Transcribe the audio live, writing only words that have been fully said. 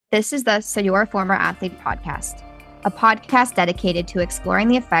This is the So You're a Former Athlete podcast, a podcast dedicated to exploring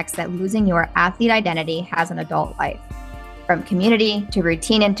the effects that losing your athlete identity has on adult life. From community to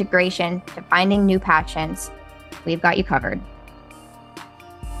routine integration to finding new passions, we've got you covered.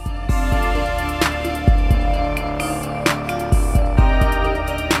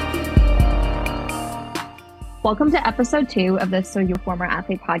 Welcome to episode 2 of the So You're a Former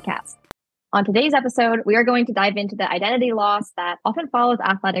Athlete podcast. On today's episode, we are going to dive into the identity loss that often follows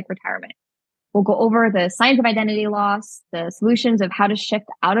athletic retirement. We'll go over the signs of identity loss, the solutions of how to shift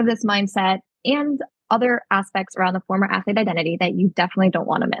out of this mindset, and other aspects around the former athlete identity that you definitely don't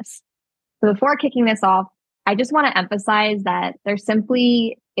want to miss. So before kicking this off, I just want to emphasize that there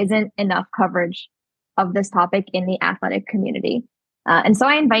simply isn't enough coverage of this topic in the athletic community. And so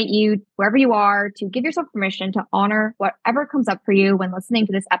I invite you, wherever you are, to give yourself permission to honor whatever comes up for you when listening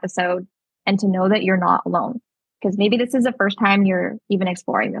to this episode, and to know that you're not alone, because maybe this is the first time you're even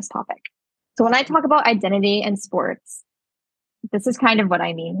exploring this topic. So when I talk about identity and sports, this is kind of what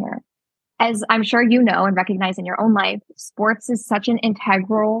I mean here. As I'm sure you know and recognize in your own life, sports is such an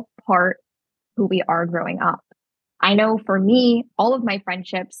integral part of who we are growing up. I know for me, all of my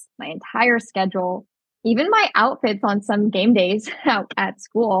friendships, my entire schedule, even my outfits on some game days out at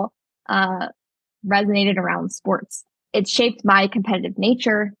school resonated around sports. It shaped my competitive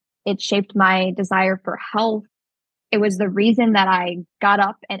nature. It shaped my desire for health. It was the reason that I got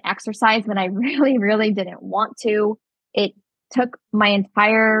up and exercised when I really, really didn't want to. It took my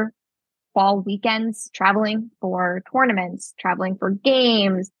entire fall weekends traveling for tournaments, traveling for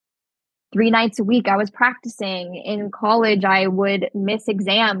games. 3 nights a week I was practicing. In college, I would miss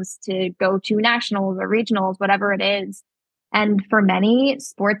exams to go to nationals or regionals, whatever it is. And for many,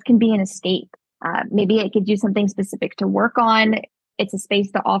 sports can be an escape. Maybe it gives you something specific to work on. It's a space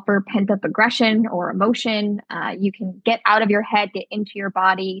to offer pent-up aggression or emotion. You can get out of your head, get into your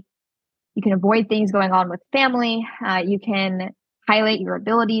body. You can avoid things going on with family. You can highlight your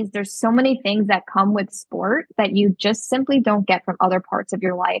abilities. There's so many things that come with sport that you just simply don't get from other parts of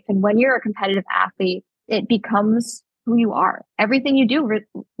your life. And when you're a competitive athlete, it becomes who you are. Everything you do,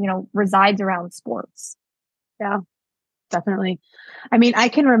 resides around sports. Yeah, definitely. I mean, I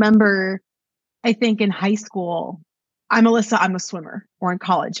can remember, I think in high school, I'm Alyssa, I'm a swimmer. Or in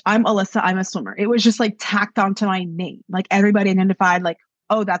college, I'm Alyssa, I'm a swimmer. It was just like tacked onto my name. Like everybody identified like,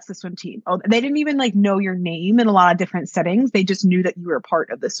 oh, that's the swim team. Oh, they didn't even like know your name in a lot of different settings. They just knew that you were a part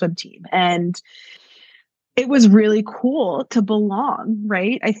of the swim team. And it was really cool to belong,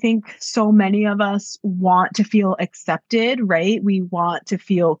 right? I think so many of us want to feel accepted, right? We want to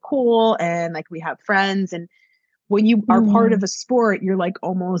feel cool and like we have friends. And when you are part of a sport, you're like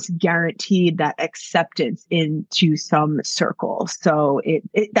almost guaranteed that acceptance into some circle. So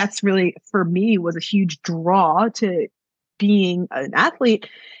that's really, for me, was a huge draw to being an athlete.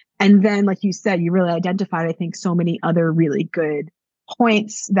 And then, like you said, you really identified, I think, so many other really good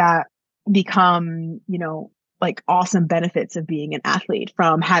points that become, like awesome benefits of being an athlete,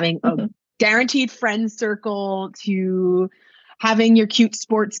 from having a guaranteed friend circle to having your cute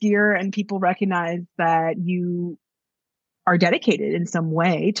sports gear and people recognize that you are dedicated in some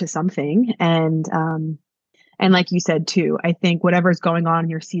way to something. And like you said too, I think whatever's going on in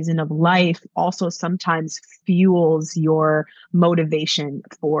your season of life also sometimes fuels your motivation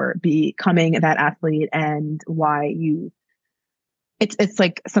for becoming that athlete, and why it's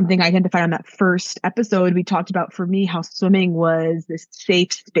like something I identified on that first episode. We talked about, for me, how swimming was this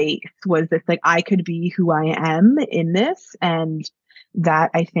safe space, was this like, I could be who I am in this. And that,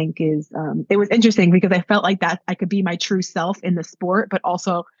 I think, is, it was interesting because I felt like that I could be my true self in the sport, but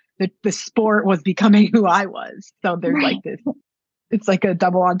also the sport was becoming who I was. So there's like this, it's like a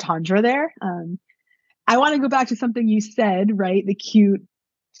double entendre there. I want to go back to something you said, right? The cute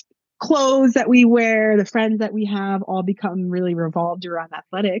clothes that we wear, the friends that we have, all become really revolved around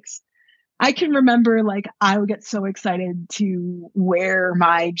athletics. I can remember, like, I would get so excited to wear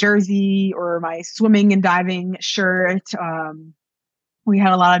my jersey or my swimming and diving shirt. We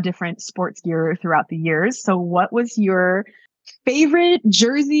had a lot of different sports gear throughout the years. So what was your favorite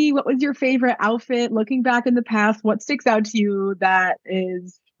jersey? What was your favorite outfit? Looking back in the past, what sticks out to you that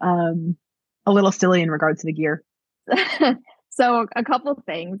is a little silly in regards to the gear? So a couple of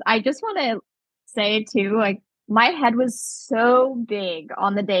things. I just want to say too, like, my head was so big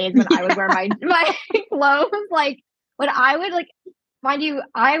on the days when I would wear my clothes. Like, when I would, like, mind you,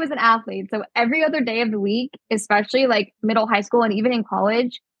 I was an athlete. So every other day of the week, especially like middle high school and even in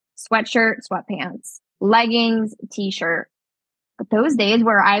college, sweatshirt, sweatpants, leggings, t-shirt. But those days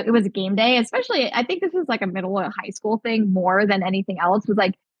where it was a game day, especially, I think this was like a middle of high school thing more than anything else, was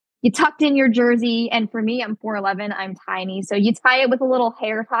like you tucked in your jersey. And for me, I'm 4'11", I'm tiny. So you tie it with a little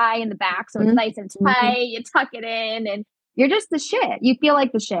hair tie in the back. So it's nice and tight. You tuck it in and you're just the shit. You feel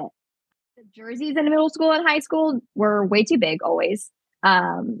like the shit. The jerseys in middle school and high school were way too big always.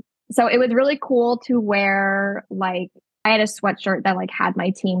 So it was really cool to wear, like, I had a sweatshirt that like had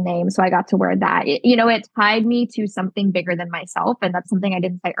my team name. So I got to wear that. It tied me to something bigger than myself. And that's something I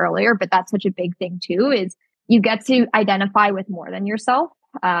didn't say earlier, but that's such a big thing too, is you get to identify with more than yourself.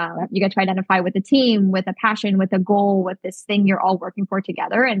 You get to identify with a team, with a passion, with a goal, with this thing you're all working for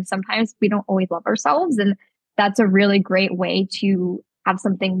together. And sometimes we don't always love ourselves. And that's a really great way to have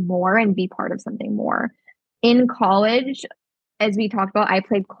something more and be part of something more. In college, as we talked about, I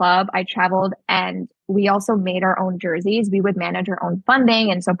played club, I traveled, and we also made our own jerseys. We would manage our own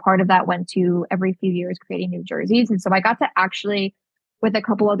funding. And so part of that went to every few years creating new jerseys. And so I got to actually, with a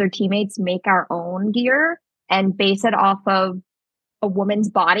couple other teammates, make our own gear and base it off of a woman's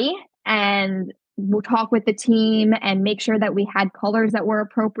body. And we'll talk with the team and make sure that we had colors that were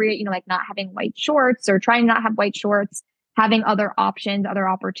appropriate, like not having white shorts or trying not have white shorts, having other options, other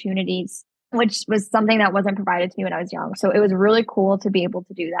opportunities, which was something that wasn't provided to me when I was young. So it was really cool to be able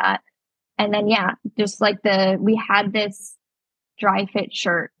to do that. And then, just like we had this dry fit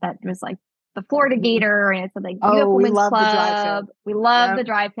shirt that was like the Florida Gator, and it's like we love Club. The dry fit. We love the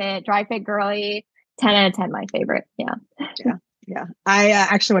dry fit girly. 10 out of 10, my favorite. Yeah. I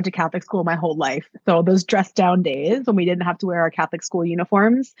actually went to Catholic school my whole life. So those dress down days when we didn't have to wear our Catholic school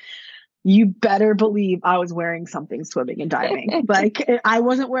uniforms, you better believe I was wearing something swimming and diving. Like, I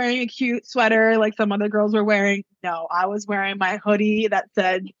wasn't wearing a cute sweater like some other girls were wearing. No, I was wearing my hoodie that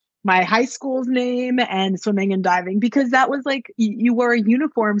said my high school's name and swimming and diving, because that was like, you wore a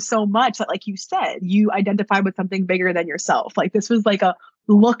uniform so much that, like you said, you identified with something bigger than yourself. Like, this was like a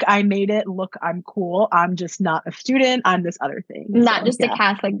look, I made it. Look, I'm cool. I'm just not a student. I'm this other thing. Not just a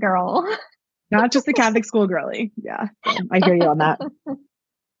Catholic girl. Not just a Catholic school girly. Yeah. So I hear you on that.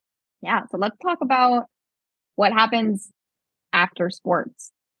 Yeah. So let's talk about what happens after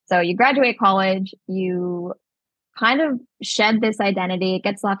sports. So you graduate college, you kind of shed this identity, it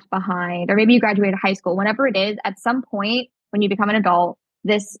gets left behind, or maybe you graduate high school, whenever it is, at some point when you become an adult,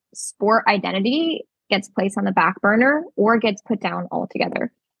 this sport identity gets placed on the back burner or gets put down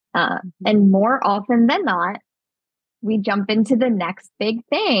altogether. And more often than not, we jump into the next big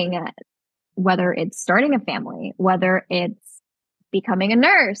thing, whether it's starting a family, whether it's becoming a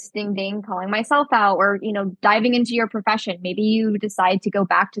nurse, ding, ding, calling myself out, or, diving into your profession. Maybe you decide to go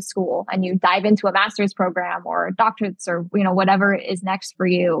back to school and you dive into a master's program or doctorates or, whatever is next for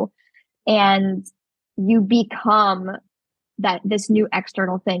you. And you become this new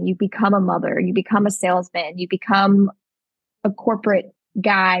external thing. You become a mother, you become a salesman, you become a corporate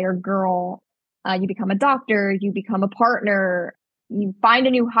guy or girl, you become a doctor, you become a partner, you find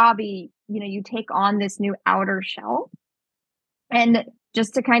a new hobby, you take on this new outer shell. And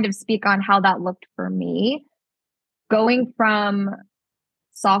just to kind of speak on how that looked for me, going from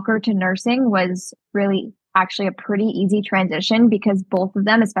soccer to nursing was really actually a pretty easy transition, because both of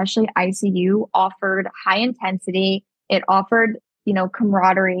them, especially ICU, offered high intensity. It offered,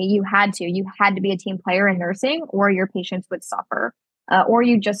 camaraderie. You had to be a team player in nursing, or your patients would suffer, or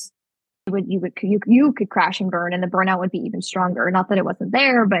you could crash and burn, and the burnout would be even stronger. Not that it wasn't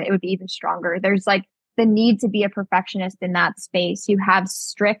there, but it would be even stronger. There's like the need to be a perfectionist in that space. You have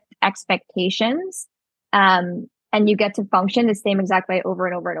strict expectations, and you get to function the same exact way over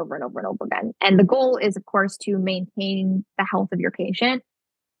and over and over and over and over again. And the goal is, of course, to maintain the health of your patient.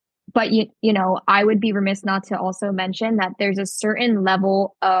 But, I would be remiss not to also mention that there's a certain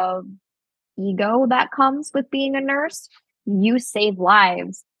level of ego that comes with being a nurse. You save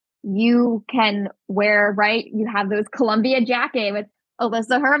lives. You can wear, right? You have those Columbia jacket with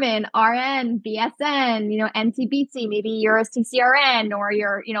Alyssa Herman, RN, BSN, NTBC, maybe you're a CCRN or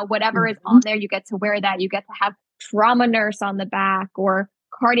you're, whatever is on there, you get to wear that. You get to have trauma nurse on the back or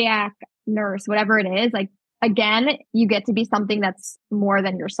cardiac nurse, whatever it is. Like, again, you get to be something that's more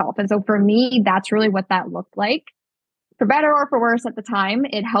than yourself. And so for me, that's really what that looked like. For better or for worse at the time,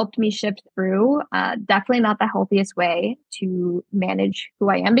 it helped me shift through. Definitely not the healthiest way to manage who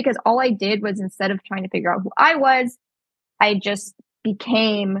I am, because all I did was, instead of trying to figure out who I was, I just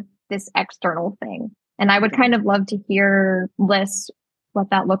became this external thing. And I would kind of love to hear, Liz,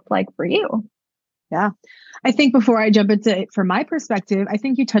 what that looked like for you. Yeah. I think before I jump into it, from my perspective, I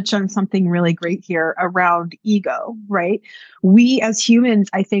think you touched on something really great here around ego, right? We as humans,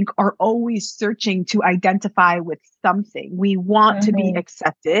 I think, are always searching to identify with something. We want to be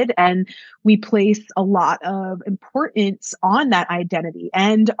accepted, and we place a lot of importance on that identity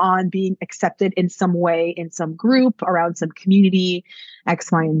and on being accepted in some way, in some group, around some community.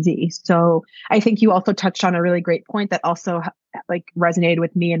 X, Y, and Z. So I think you also touched on a really great point that also like resonated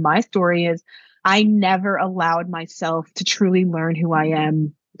with me in my story is I never allowed myself to truly learn who I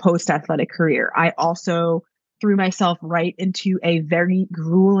am post athletic career. I also threw myself right into a very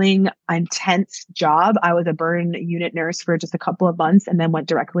grueling, intense job. I was a burn unit nurse for just a couple of months and then went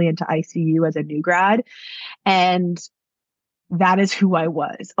directly into ICU as a new grad. And that is who I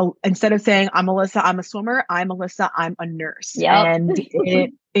was. Oh, instead of saying, I'm Alyssa, I'm a swimmer, I'm Alyssa, I'm a nurse. Yep.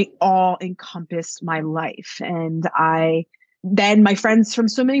 And it all encompassed my life. And then my friends from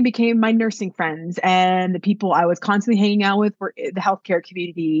swimming became my nursing friends, and the people I was constantly hanging out with were the healthcare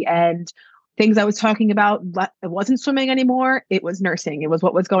community, and things I was talking about. It wasn't swimming anymore. It was nursing. It was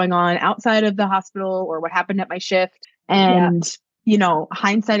what was going on outside of the hospital or what happened at my shift. And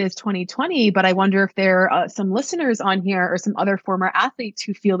hindsight is 2020, but I wonder if there are some listeners on here or some other former athletes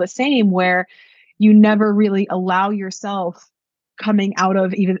who feel the same, where you never really allow yourself coming out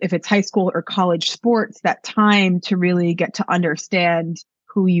of, even if it's high school or college sports, that time to really get to understand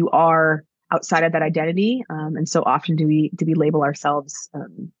who you are outside of that identity. And so often do we label ourselves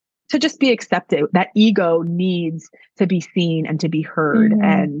to just be accepted. That ego needs to be seen and to be heard.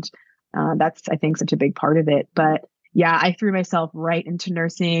 And that's, I think, such a big part of it. But yeah, I threw myself right into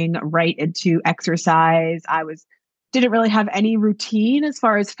nursing, right into exercise. Didn't really have any routine as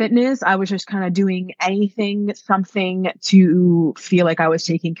far as fitness. I was just kind of doing something to feel like I was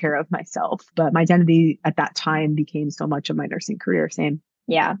taking care of myself. But my identity at that time became so much of my nursing career. Same.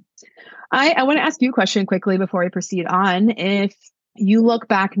 Yeah. I want to ask you a question quickly before I proceed on. If you look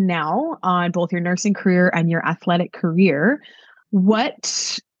back now on both your nursing career and your athletic career, why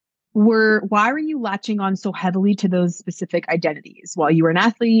were you latching on so heavily to those specific identities? While you were an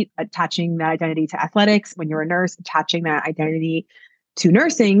athlete, attaching that identity to athletics; when you're a nurse, attaching that identity to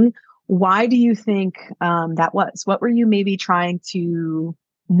nursing. Why do you think that was? What were you maybe trying to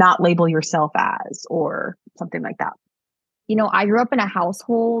not label yourself as, or something like that? I grew up in a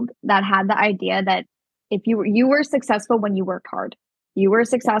household that had the idea that if you were successful when you worked hard. You were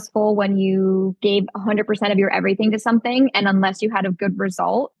successful when you gave 100% of your everything to something. And unless you had a good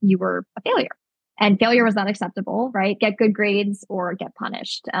result, you were a failure. And failure was not acceptable, right? Get good grades or get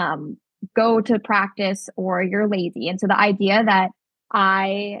punished. Go to practice or you're lazy. And so the idea that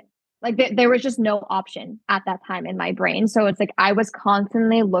there was just no option at that time in my brain. So it's like I was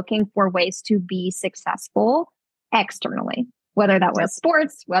constantly looking for ways to be successful externally. Whether that was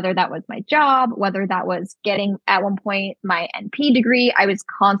sports, whether that was my job, whether that was getting at one point my NP degree, I was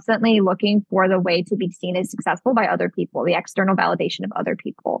constantly looking for the way to be seen as successful by other people, the external validation of other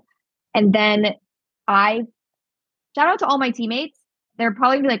people. And then shout out to all my teammates. They're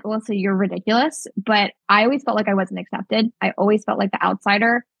probably be like, Alyssa, you're ridiculous. But I always felt like I wasn't accepted. I always felt like the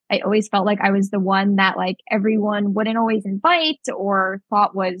outsider. I always felt like I was the one that like everyone wouldn't always invite or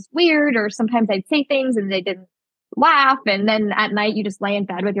thought was weird, or sometimes I'd say things and they didn't laugh, and then at night you just lay in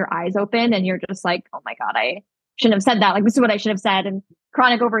bed with your eyes open and you're just like, oh my god, I shouldn't have said that, like this is what I should have said, and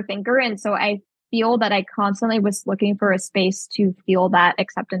chronic overthinker. And so I feel that I constantly was looking for a space to feel that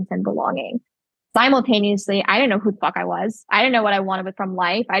acceptance and belonging. Simultaneously, I didn't know who the fuck I was. I didn't know what I wanted from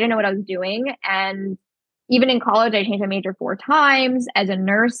life. I didn't know what I was doing. And even in college, I changed my major 4 times. As a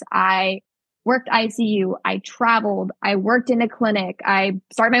nurse, I worked ICU, I traveled, I worked in a clinic, I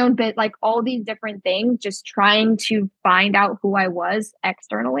started my own bit, like all these different things, just trying to find out who I was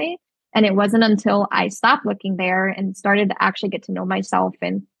externally. And it wasn't until I stopped looking there and started to actually get to know myself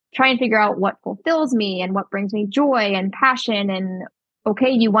and try and figure out what fulfills me and what brings me joy and passion. And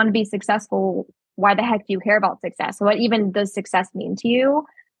okay, you want to be successful. Why the heck do you care about success? So what even does success mean to you?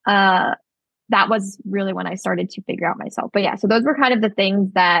 That was really when I started to figure out myself. But yeah, so those were kind of the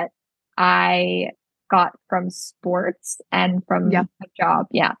things that I got from sports and from my job.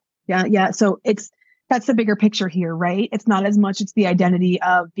 Yeah. So that's the bigger picture here, right? It's not as much it's the identity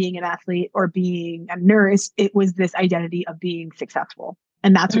of being an athlete or being a nurse. It was this identity of being successful.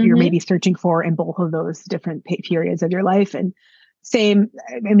 And that's what you're maybe searching for in both of those different periods of your life. And same,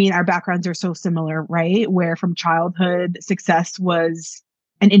 I mean, our backgrounds are so similar, right? Where from childhood, success was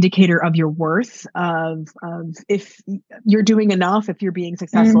an indicator of your worth, of if you're doing enough, if you're being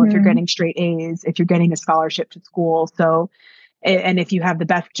successful, if you're getting straight A's, if you're getting a scholarship to school. So, and if you have the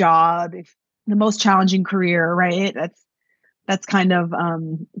best job, if the most challenging career, right? That's kind of,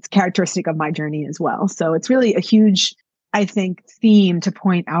 it's characteristic of my journey as well. So it's really a huge, I think, theme to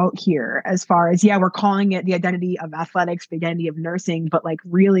point out here as far as, we're calling it the identity of athletics, the identity of nursing, but like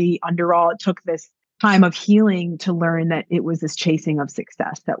really under all, it took this time of healing to learn that it was this chasing of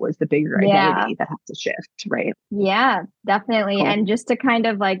success that was the bigger identity that had to shift, right? Yeah, definitely. Cool. And just to kind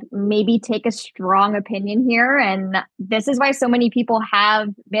of like maybe take a strong opinion here, and this is why so many people have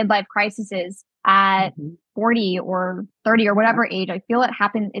midlife crises at 40 or 30 or whatever age. I feel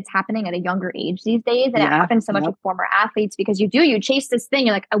it's happening at a younger age these days. And it happens so much with former athletes because you chase this thing.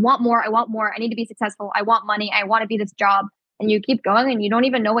 You're like, I want more. I need to be successful. I want money. I want to be this job. And you keep going and you don't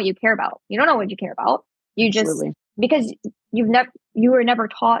even know what you care about. You don't know what you care about. You just, because you were never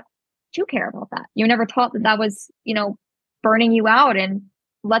taught to care about that. You were never taught that was, burning you out. And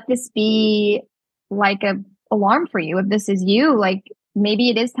let this be like a alarm for you. If this is you, like maybe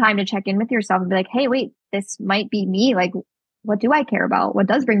it is time to check in with yourself and be like, hey, wait, this might be me. Like, what do I care about? What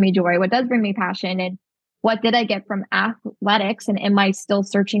does bring me joy? What does bring me passion? And what did I get from athletics? And am I still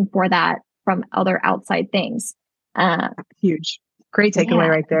searching for that from other outside things? Huge. Great takeaway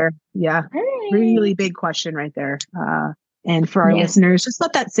right there. Yeah. Really big question right there. And for our listeners, just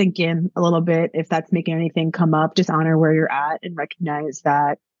let that sink in a little bit. If that's making anything come up, just honor where you're at and recognize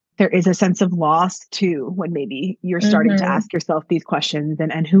that there is a sense of loss too, when maybe you're starting to ask yourself these questions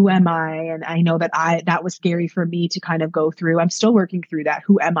and who am I? And I know that was scary for me to kind of go through. I'm still working through that.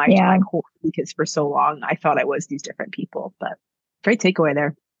 Who am I to my core? Because for so long, I thought I was these different people, but great takeaway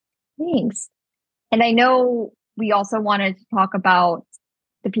there. Thanks. And I know we also wanted to talk about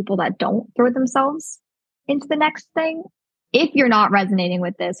the people that don't throw themselves into the next thing. If you're not resonating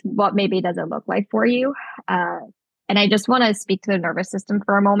with this, what maybe does it look like for you? And I just want to speak to the nervous system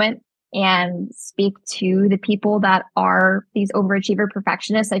for a moment and speak to the people that are these overachiever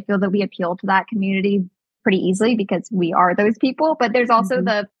perfectionists. I feel that we appeal to that community pretty easily because we are those people, but there's also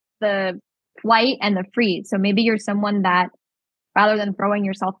the flight and the freeze. So maybe you're someone that rather than throwing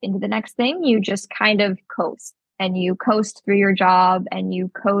yourself into the next thing, you just kind of coast. And you coast through your job and you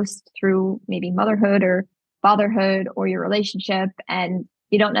coast through maybe motherhood or fatherhood or your relationship. And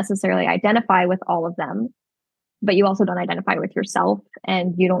you don't necessarily identify with all of them, but you also don't identify with yourself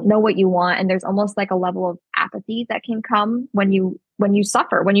and you don't know what you want. And there's almost like a level of apathy that can come when you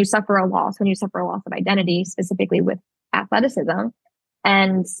suffer a loss of identity, specifically with athleticism.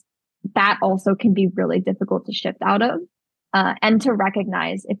 And that also can be really difficult to shift out of and to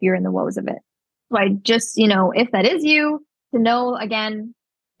recognize if you're in the woes of it. So I just, if that is you, to know, again,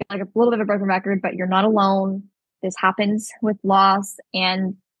 like a little bit of a broken record, but you're not alone. This happens with loss,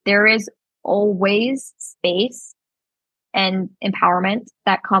 and there is always space and empowerment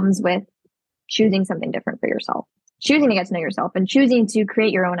that comes with choosing something different for yourself, choosing to get to know yourself and choosing to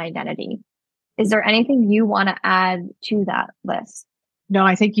create your own identity. Is there anything you want to add to that list? No,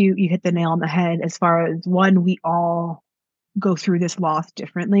 I think you hit the nail on the head as far as one, we all go through this loss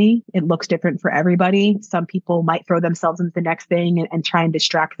differently. It looks different for everybody. Some people might throw themselves into the next thing and try and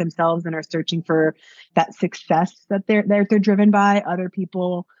distract themselves and are searching for that success that they're driven by. Other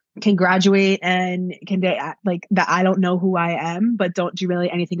people can graduate and can like that. I don't know who I am, but don't do really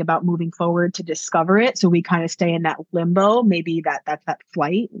anything about moving forward to discover it. So we kind of stay in that limbo. Maybe that's that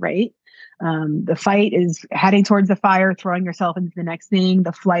flight, right? The fight is heading towards the fire, throwing yourself into the next thing.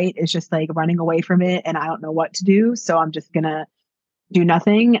 The flight is just like running away from it. And I don't know what to do. So I'm just going to do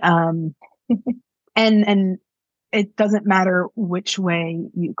nothing. And it doesn't matter which way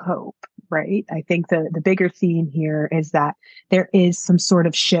you cope, right? I think the bigger theme here is that there is some sort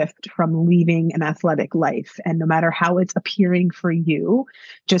of shift from leaving an athletic life. And no matter how it's appearing for you,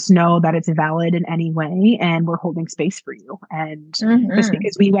 just know that it's valid in any way and we're holding space for you. And just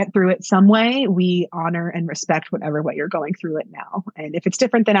because we went through it some way, we honor and respect what you're going through it now. And if it's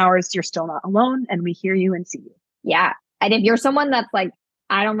different than ours, you're still not alone and we hear you and see you. Yeah. And if you're someone that's like,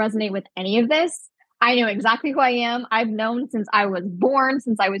 I don't resonate with any of this, I know exactly who I am. I've known since I was born,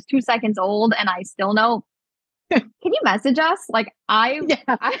 since I was 2 seconds old, and I still know. Can you message us? Like you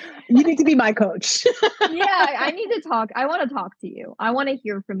need to be my coach. I need to talk. I want to talk to you. I want to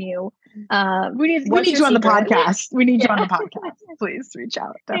hear from you. We need you on the podcast. We need you on the podcast. Please reach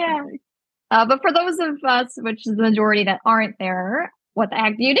out. Definitely. Yeah. But for those of us, which is the majority that aren't there, what the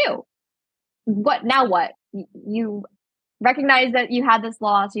heck do you do? What you recognize that you had this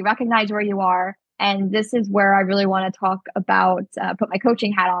loss. You recognize where you are. And this is where I really want to talk about, put my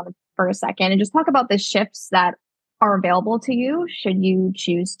coaching hat on for a second and just talk about the shifts that are available to you should you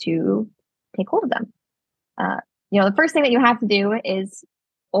choose to take hold of them. The first thing that you have to do is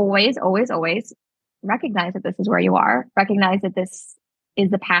always, always, always recognize that this is where you are. Recognize that this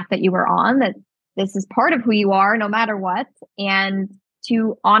is the path that you were on, that this is part of who you are no matter what, and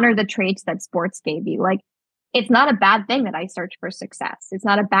to honor the traits that sports gave you. Like, it's not a bad thing that I search for success. It's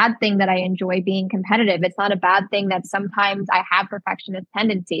not a bad thing that I enjoy being competitive. It's not a bad thing that sometimes I have perfectionist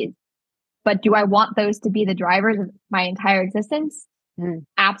tendencies. But do I want those to be the drivers of my entire existence?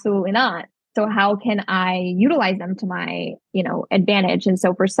 Absolutely not. So how can I utilize them to my, advantage? And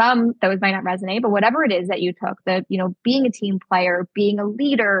so for some, those might not resonate, but whatever it is that you took, being a team player, being a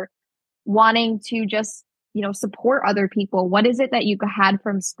leader, wanting to just, support other people. What is it that you had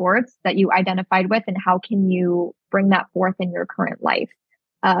from sports that you identified with, and how can you bring that forth in your current life?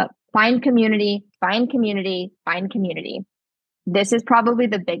 Find community, find community, find community. This is probably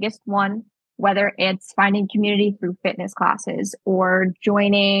the biggest one, whether it's finding community through fitness classes or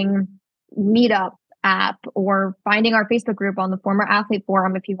joining Meetup app or finding our Facebook group on the Former Athlete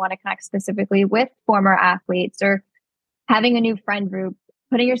Forum if you want to connect specifically with former athletes, or having a new friend group.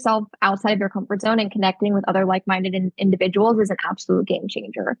 Putting yourself outside of your comfort zone and connecting with other like-minded individuals is an absolute game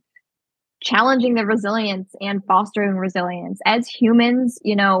changer. Challenging the resilience and fostering resilience. As humans,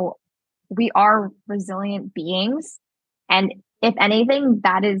 we are resilient beings. And if anything,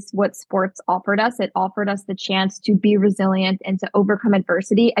 that is what sports offered us. It offered us the chance to be resilient and to overcome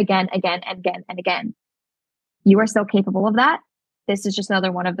adversity again, and again. You are still capable of that. This is just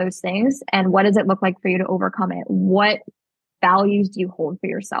another one of those things. And what does it look like for you to overcome it? What values do you hold for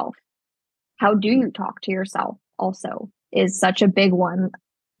yourself? How do you talk to yourself also is such a big one.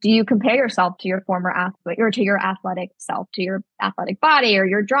 Do you compare yourself to your former athlete or to your athletic self, to your athletic body or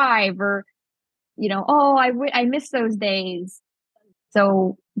your drive, or, I miss those days.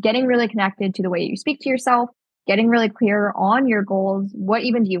 So getting really connected to the way you speak to yourself, getting really clear on your goals. What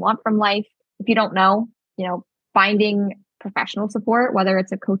even do you want from life? If you don't know, finding professional support, whether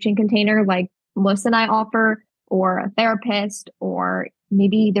it's a coaching container like Melissa and I offer, or a therapist, or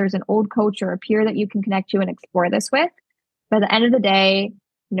maybe there's an old coach or a peer that you can connect to and explore this with. By the end of the day,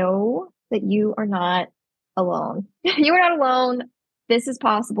 know that you are not alone. You are not alone. This is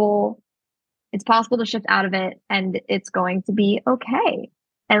possible. It's possible to shift out of it, and it's going to be okay.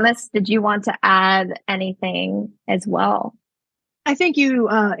 And Liz, did you want to add anything as well? I think you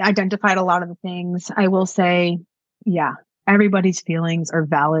identified a lot of the things. I will say, yeah, everybody's feelings are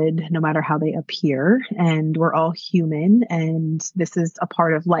valid no matter how they appear, and we're all human, and this is a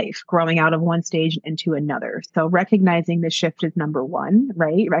part of life, growing out of one stage into another. So recognizing the shift is number one,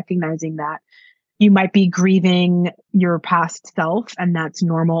 right? Recognizing that you might be grieving your past self, and that's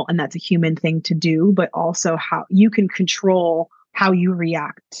normal and that's a human thing to do, but also how you can control how you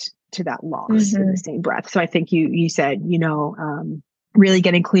react to that loss in the same breath. So I think you said, really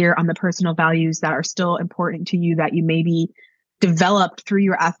getting clear on the personal values that are still important to you, that you maybe developed through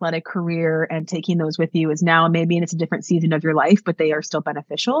your athletic career, and taking those with you is now maybe it's a different season of your life, but they are still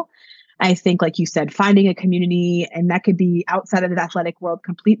beneficial. I think, like you said, finding a community, and that could be outside of the athletic world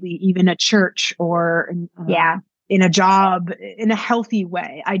completely, even a church or in a job, in a healthy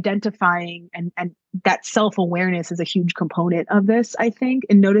way, identifying and that self-awareness is a huge component of this, I think,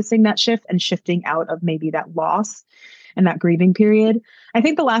 in noticing that shift and shifting out of maybe that loss and that grieving period. I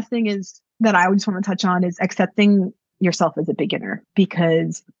think the last thing is that I just want to touch on is accepting yourself as a beginner,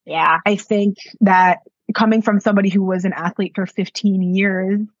 because I think that coming from somebody who was an athlete for 15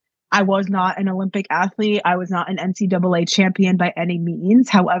 years, I was not an Olympic athlete. I was not an NCAA champion by any means.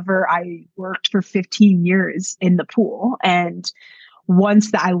 However, I worked for 15 years in the pool. And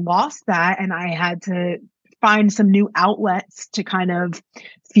once that I lost that, and I had to find some new outlets to kind of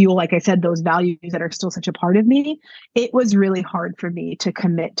fuel, like I said, those values that are still such a part of me, it was really hard for me to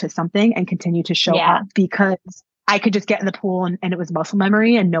commit to something and continue to show up, because I could just get in the pool and it was muscle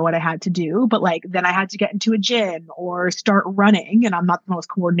memory and know what I had to do. But then I had to get into a gym or start running, and I'm not the most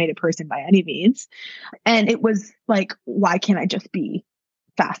coordinated person by any means. And it was like, why can't I just be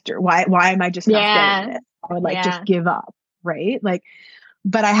faster? Why am I just not getting it? I would just give up. Right.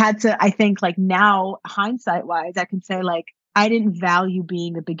 But I had to, I think now hindsight wise, I can say I didn't value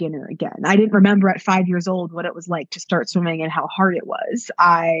being a beginner again. I didn't remember at 5 years old what it was like to start swimming and how hard it was.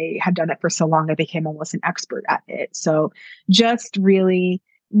 I had done it for so long, I became almost an expert at it. So just really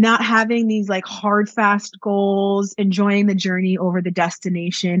not having these hard, fast goals, enjoying the journey over the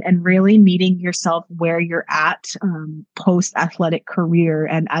destination, and really meeting yourself where you're at post athletic career.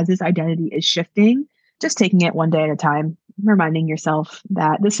 And as this identity is shifting, just taking it one day at a time, reminding yourself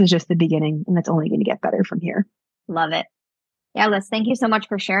that this is just the beginning and it's only going to get better from here. Love it. Yeah, Liz, thank you so much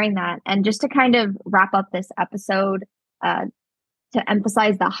for sharing that. And just to kind of wrap up this episode, to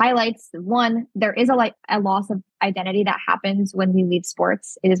emphasize the highlights, one, there is a loss of identity that happens when we leave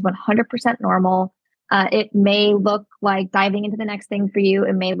sports. It is 100% normal. It may look like diving into the next thing for you.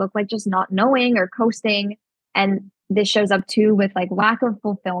 It may look like just not knowing or coasting. And this shows up too with lack of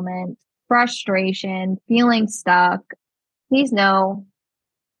fulfillment, frustration, feeling stuck. Please know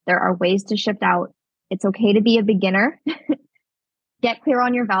there are ways to shift out. It's okay to be a beginner. Get clear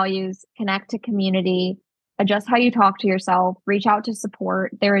on your values, connect to community, adjust how you talk to yourself, reach out to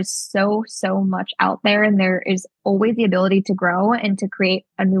support. There is so much out there, and there is always the ability to grow and to create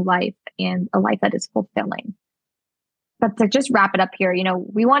a new life and a life that is fulfilling. But to just wrap it up here,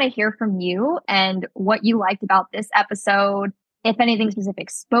 we want to hear from you and what you liked about this episode. If anything specific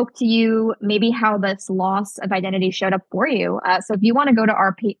spoke to you, maybe how this loss of identity showed up for you. So if you want to go to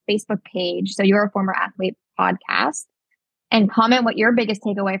our Facebook page, So You're a Former Athlete podcast, and comment what your biggest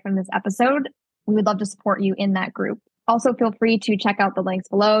takeaway from this episode, we would love to support you in that group. Also, feel free to check out the links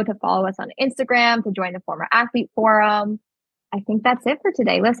below to follow us on Instagram, to join the Former Athlete Forum. I think that's it for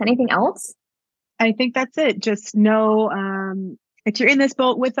today. Liz, anything else? I think that's it. Just know if you're in this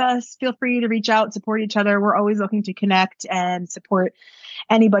boat with us, feel free to reach out, support each other. We're always looking to connect and support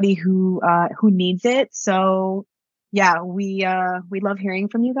anybody who needs it. So yeah, we love hearing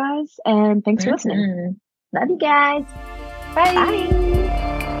from you guys, and thanks for listening. Love you guys. Bye.